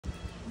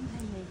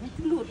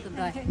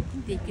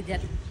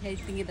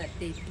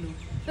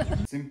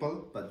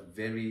Simple but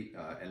very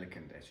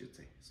elegant, I should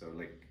say. So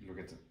like, look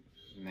at the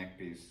neck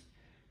piece.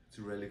 It's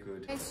really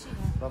good.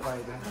 Bye bye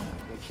then.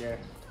 Take care.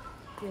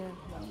 Yeah.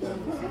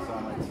 Thank you so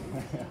much.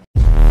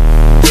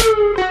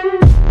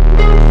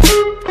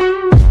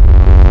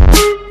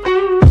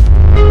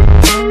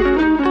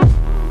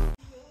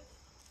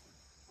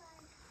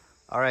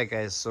 Alright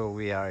guys, so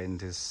we are in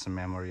this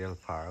memorial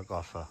park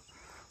of a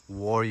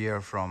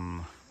warrior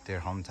from their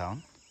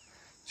hometown,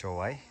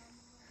 Chowai.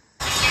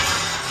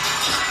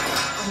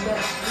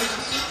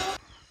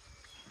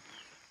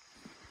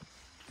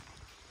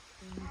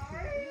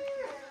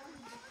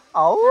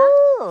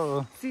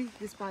 Oh! See,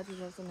 this part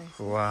is also nice.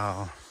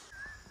 Wow.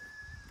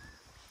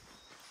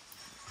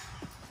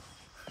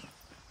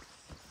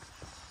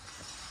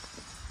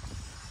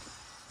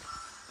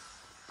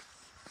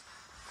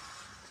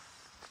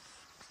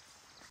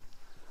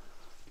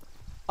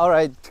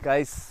 Alright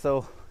guys,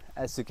 so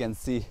as you can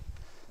see,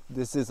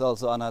 this is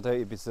also another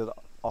episode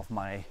of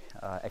my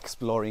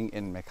exploring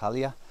in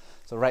Meghalaya.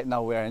 So right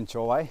now we are in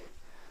Chowai,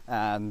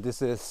 and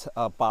this is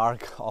a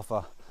park of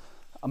a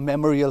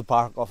memorial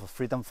park of a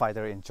freedom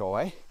fighter in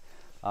Chowai.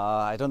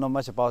 I don't know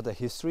much about the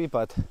history,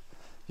 but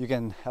you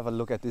can have a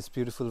look at this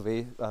beautiful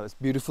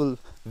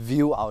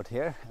view out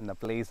here and the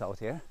place out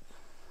here.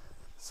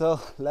 So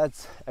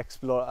let's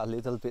explore a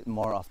little bit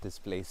more of this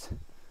place.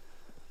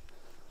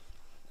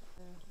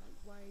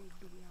 Why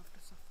do we have to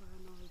suffer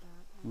and all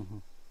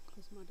that?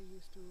 His mother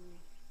used to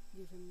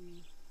give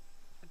him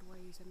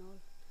advice and all,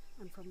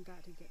 and from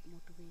that he get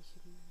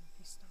motivation.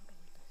 He started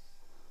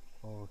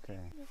all this.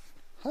 Okay.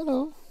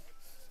 Hello.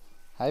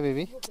 Hi,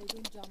 baby. They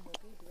don't jump,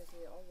 okay? Because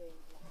they always.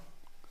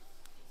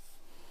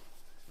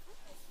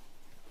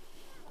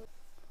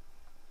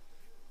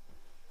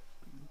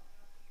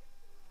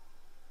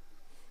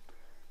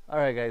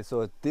 Alright guys,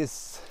 so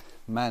this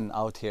man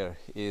out here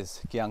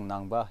is Kyang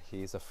Nangba.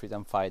 He is a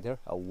freedom fighter,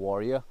 a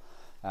warrior,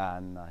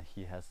 and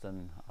he has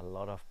done a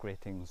lot of great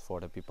things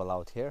for the people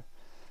out here.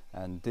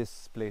 And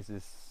this place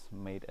is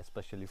made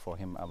especially for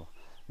him, a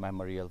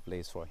memorial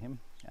place for him.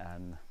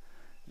 And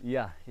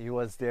yeah, he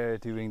was there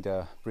during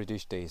the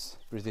British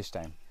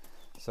time.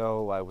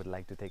 So I would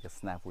like to take a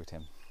snap with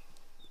him.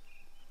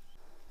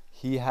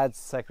 He had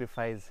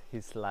sacrificed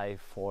his life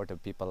for the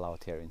people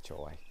out here in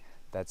Chowai.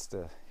 That's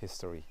the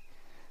history.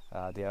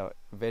 They are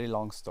a very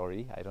long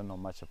story. I don't know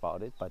much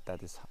about it, but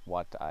that is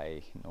what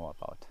I know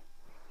about.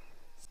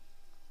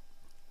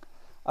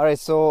 Alright,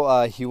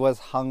 so he was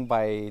hung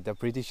by the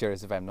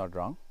Britishers, if I'm not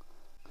wrong.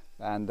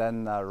 And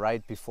then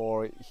right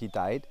before he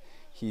died,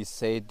 he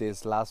said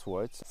these last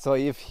words. So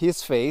if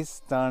his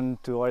face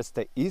turned towards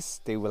the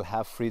east, they will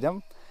have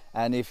freedom.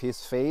 And if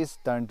his face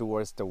turned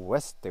towards the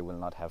west, they will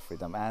not have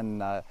freedom.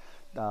 And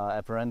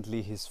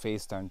apparently his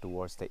face turned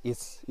towards the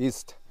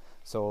east,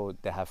 so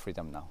they have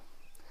freedom now.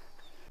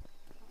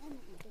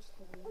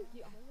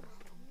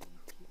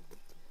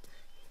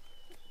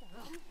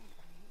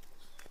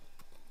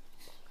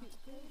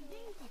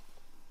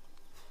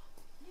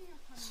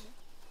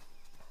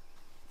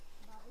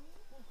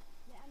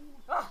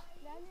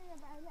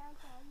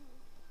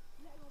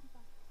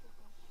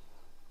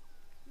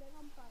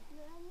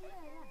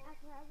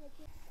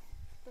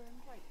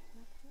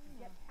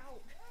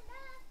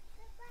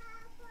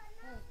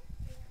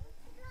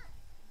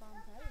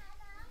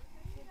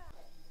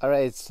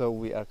 Alright, so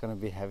we are going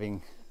to be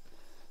having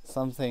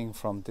something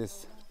from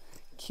this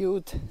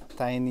cute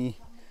tiny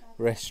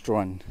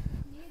restaurant,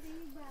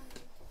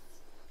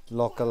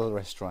 local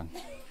restaurant.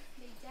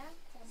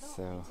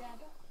 So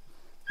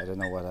I don't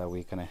know what are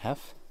we gonna have.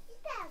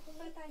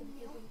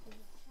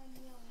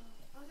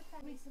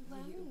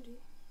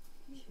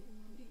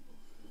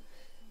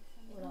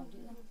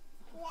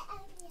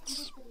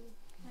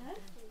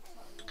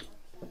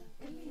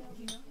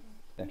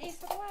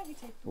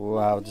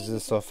 Wow, this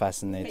is so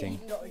fascinating.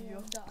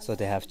 So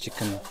they have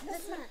chicken,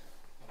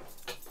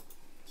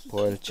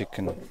 boiled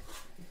chicken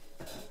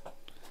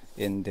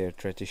in their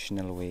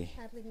traditional way.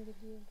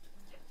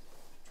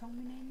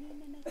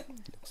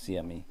 Looks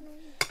yummy.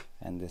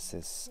 And this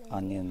is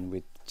onion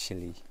with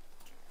chili.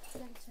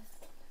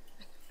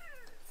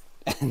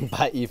 And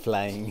Bai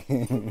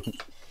flying.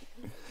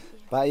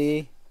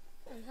 Bai.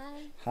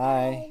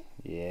 Hi.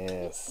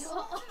 Yes.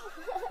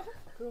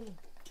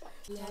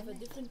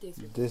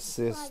 This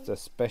is the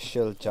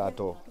special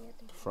jado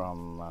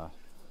from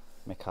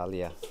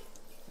Meghalaya,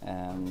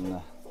 and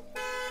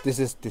this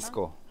is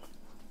disco.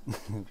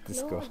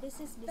 Disco. No, this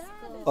is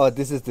disco. Oh,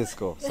 this is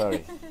disco.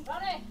 Sorry.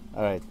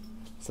 All right.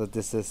 So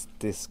this is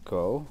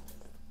disco.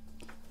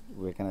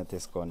 We're gonna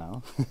disco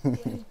now.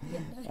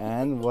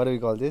 And what do we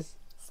call this?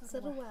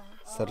 Sarua.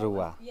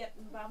 Sarua.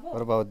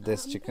 What about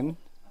this chicken?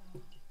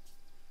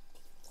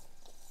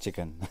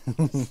 Chicken.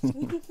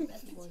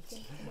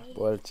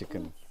 Boiled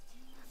chicken.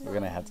 We're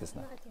gonna have this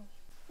now.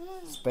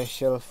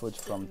 Special food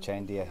from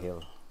Jaiñtia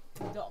Hill.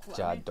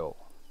 Jado.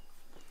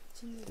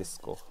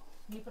 Disco.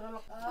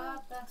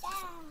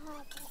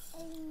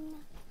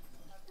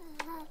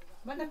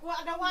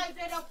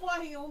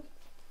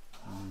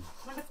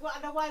 Mana kuat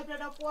ada wai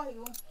pada puah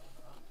itu.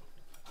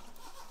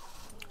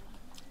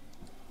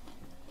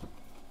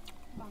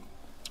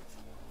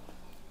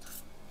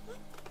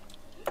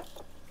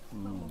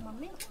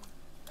 Mami.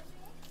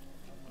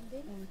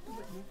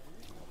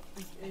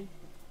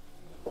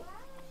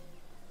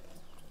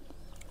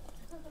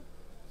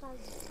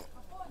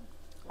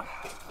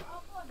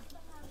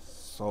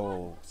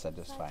 So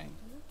satisfying.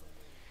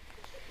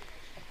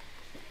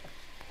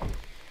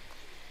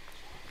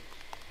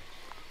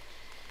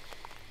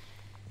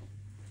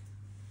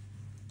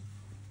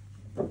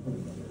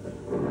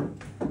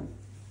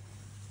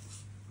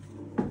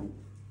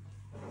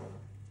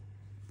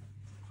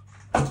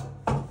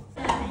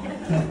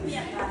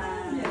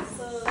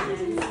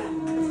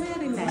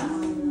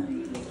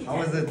 How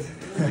was it?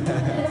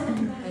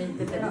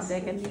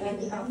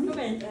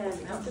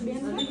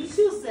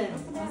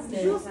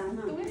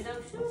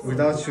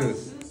 Without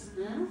shoes.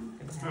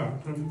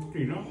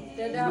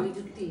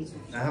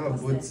 I have a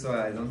boot, so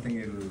I don't think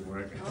it will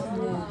work.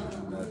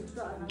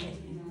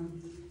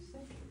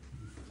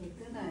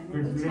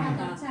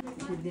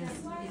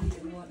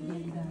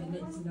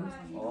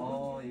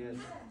 Oh yes.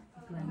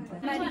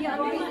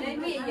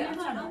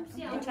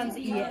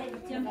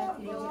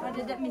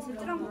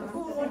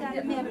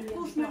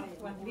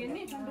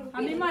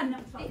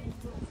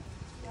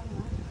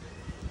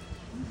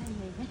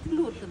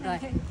 Lụt rồi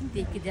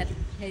thì cái giật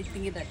hay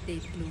cái giật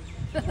thì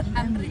lụt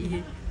ăn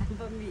gì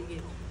bơm gì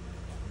kìa.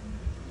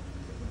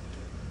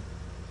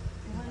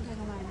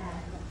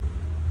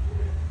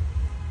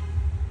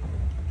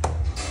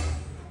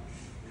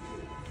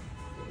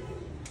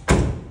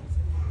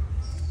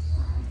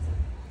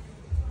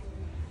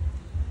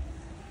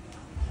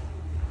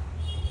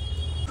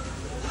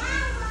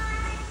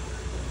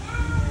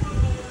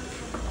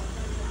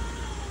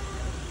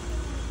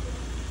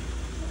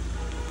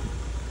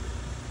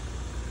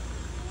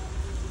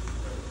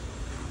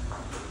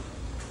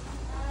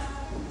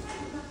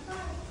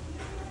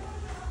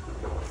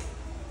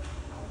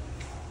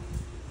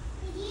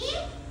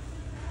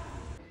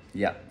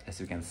 Yeah, as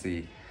you can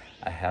see,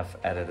 I have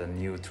added a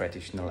new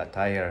traditional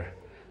attire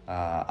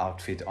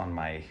outfit on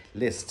my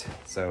list.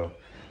 So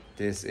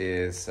this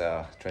is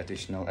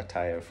traditional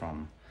attire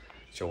from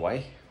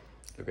Hawaii.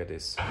 Look at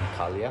this,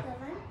 Meghalaya,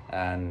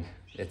 and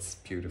it's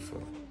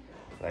beautiful.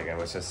 Like I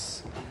was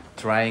just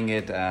trying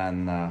it,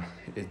 and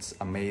it's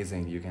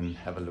amazing. You can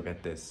have a look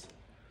at this.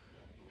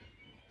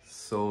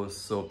 So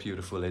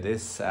beautiful it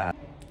is.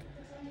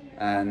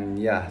 And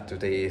yeah,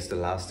 today is the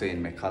last day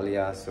in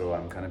Meghalaya, so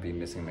I'm gonna be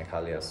missing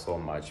Meghalaya so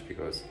much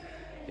because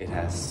it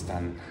has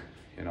done,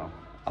 you know,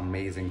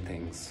 amazing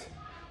things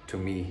to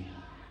me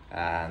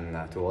and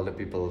to all the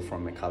people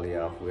from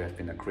Meghalaya who have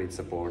been a great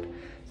support.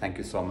 Thank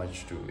you so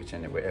much to each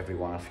and every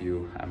one of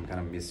you. I'm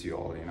gonna miss you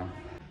all, you know.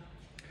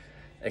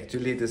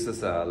 Actually, this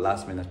is a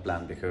last minute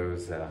plan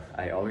because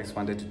I always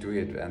wanted to do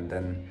it, and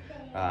then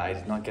I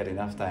did not get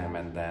enough time,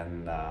 and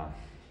then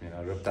you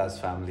know, Rupta's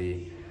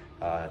family,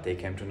 they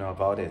came to know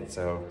about it.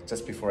 So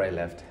just before I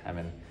left, I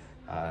mean,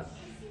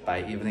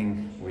 by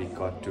evening we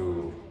got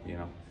to, you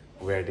know,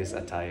 wear this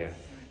attire.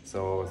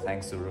 So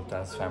thanks to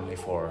Rupta's family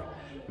for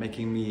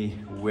making me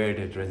wear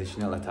the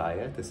traditional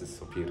attire. This is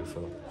so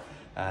beautiful,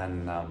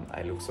 and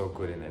I look so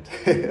good in it.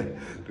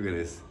 Look at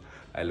this,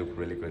 I look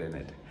really good in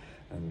it.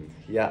 And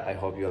yeah, I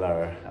hope you all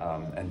are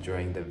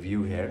enjoying the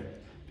view here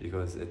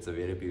because it's a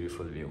very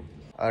beautiful view.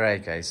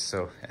 Alright guys,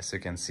 so as you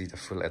can see, the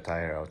full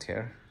attire out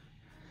here.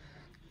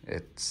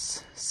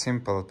 It's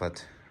simple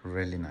but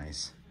really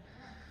nice,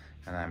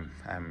 and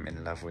I'm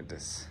in love with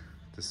this.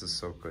 This is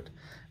so good,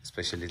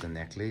 especially the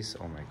necklace.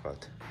 Oh my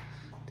god,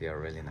 they are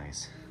really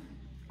nice.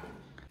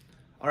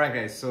 Alright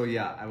guys, so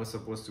yeah, I was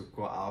supposed to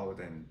go out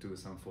and do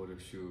some photo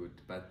shoot,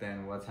 but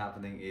then what's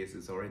happening is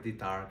it's already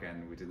dark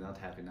and we did not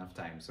have enough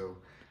time, so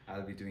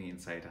I'll be doing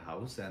inside the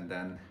house. And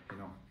then, you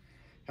know,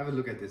 have a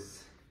look at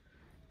this.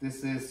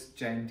 This is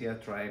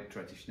Jaiñtia tribe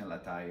traditional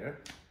attire,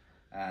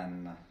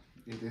 and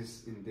it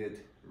is indeed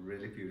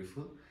really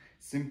beautiful.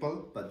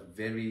 Simple but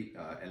very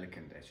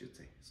elegant, I should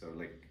say. So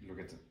like, look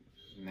at the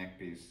neck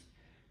piece,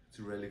 it's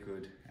really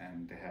good.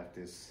 And they have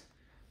this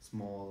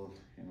small,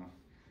 you know,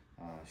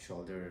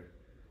 shoulder,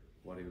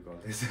 what do you call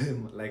this,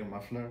 like a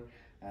muffler,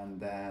 and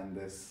then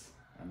this,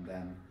 and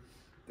then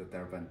the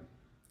turban.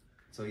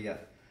 So yeah,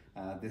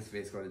 this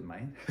waistcoat is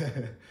mine.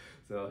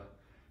 So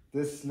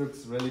this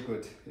looks really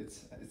good.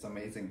 It's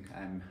amazing.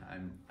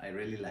 I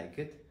really like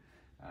it,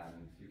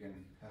 and you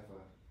can have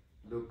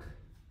a look.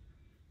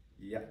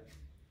 Yeah,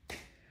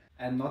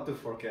 and not to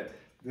forget,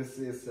 this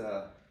is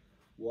a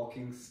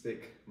walking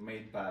stick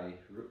made by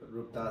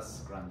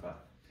Rupta's grandpa.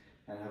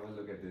 And have a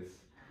look at this,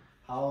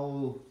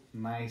 how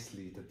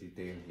nicely the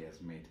detail he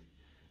has made.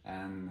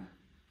 And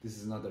this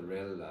is not a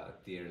real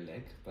deer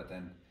leg, but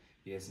then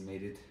he has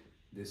made it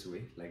this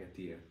way, like a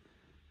deer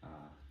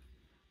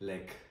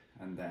leg,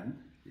 and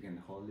then you can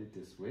hold it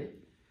this way,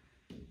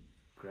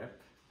 grab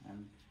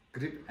and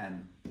grip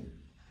and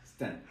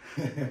stand.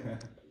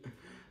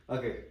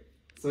 Okay,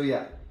 so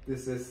yeah,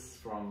 this is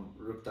from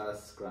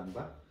Rupta's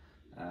grandpa,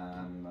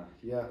 and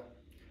yeah,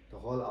 The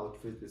whole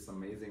outfit is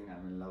amazing.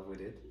 I'm in love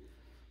with it.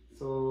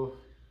 So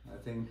I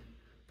think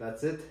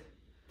that's it.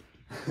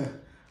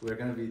 We're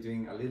gonna be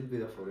doing a little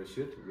bit of photo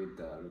shoot with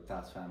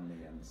Rita's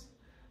family and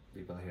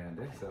people here and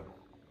there. So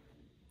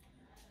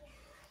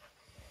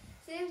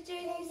Safe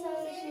journey,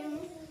 Salashim.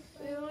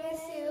 We will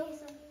miss you.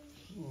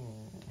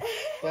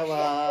 bye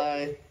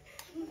bye.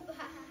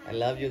 I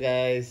love you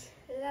guys.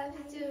 Love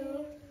you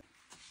too.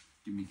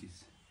 Give me a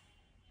kiss.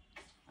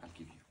 I'll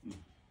give you.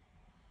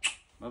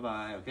 Bye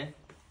bye. Okay.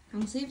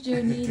 Ang safe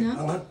journey,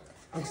 no?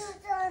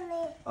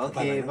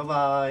 Okay. Bye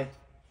bye.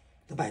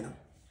 Bye.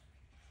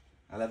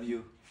 I love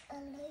you. I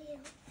love you.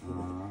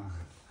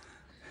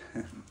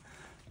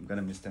 I'm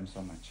gonna miss them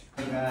so much.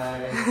 Hi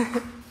guys.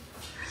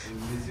 We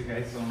miss you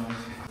guys so much.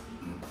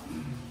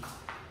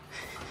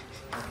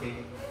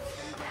 Okay.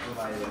 Bye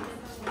bye then.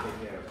 Take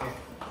care, okay?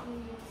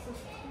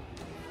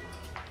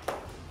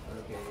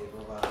 Okay,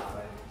 bye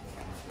bye.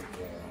 Take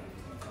care.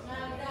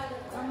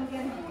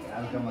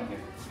 I'll come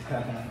again.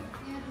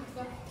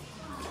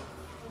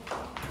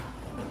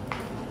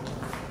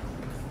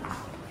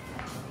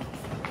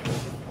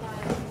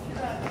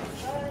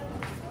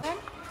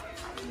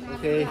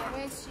 Okay.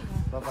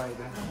 Bye bye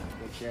then.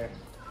 Take care.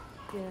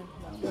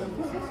 I'm gonna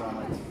miss you so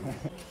much.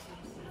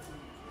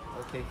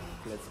 Okay,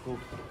 let's go.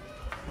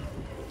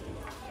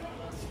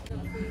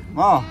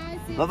 Mom,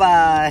 bye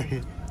bye.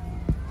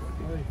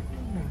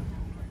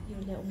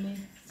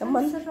 Cảm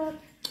ơn.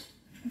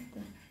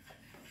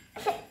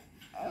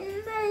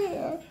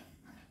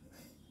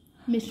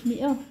 Miss me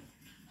không?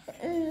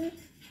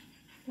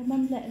 Cảm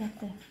ơn lại là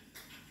thế.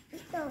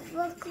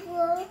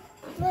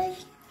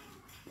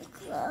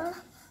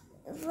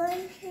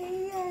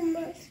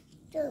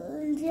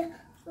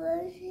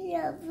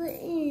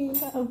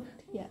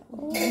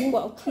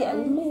 Bỏ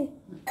thiện mê.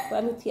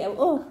 Bạn thiện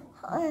ô.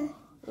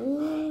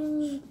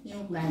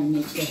 Nhưng này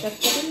nhiệt chắc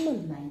chắn là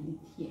này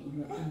thiện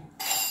rồi.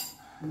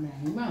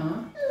 Này mà.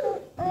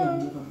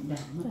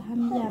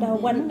 Đào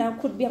quần đào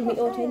khụt biếng mị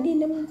ô thế đi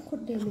nó khụt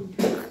để mình.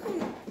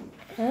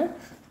 Hả?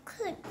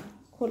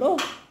 Khụt ô.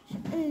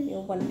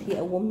 Nhiều quần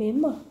thiện của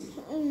mếm mà.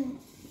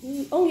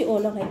 Ông bị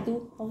ổn là phải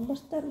tu. Ông bắt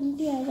tắt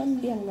India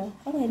văn biếng nào.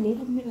 Ông này ní.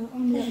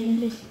 Ông lại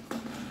English.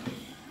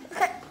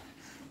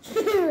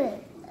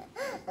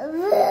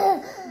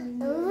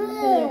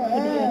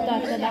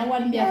 Kita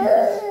dawan biang.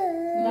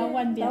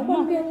 Dawan biang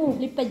mah.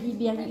 Lipat ji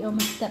biang iyo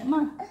mastat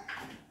mah.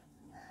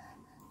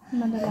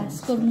 Mana lah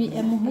skor mi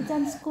emu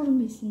macam skor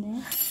mi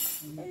sini.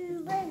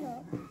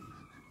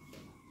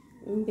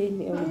 Bên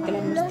mị ô cái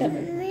làm mất tận.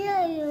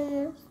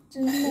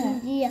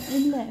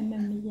 Illa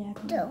emmi ya.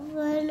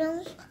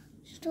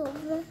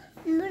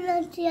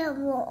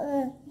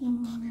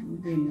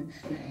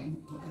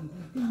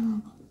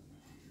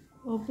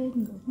 Ô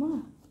bên được mah.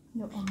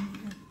 Được ông.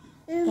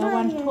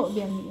 Dawan thọ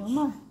biang iyo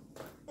mah.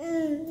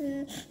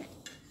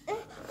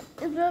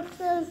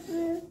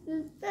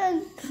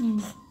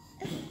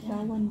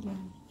 Dawan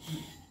biang.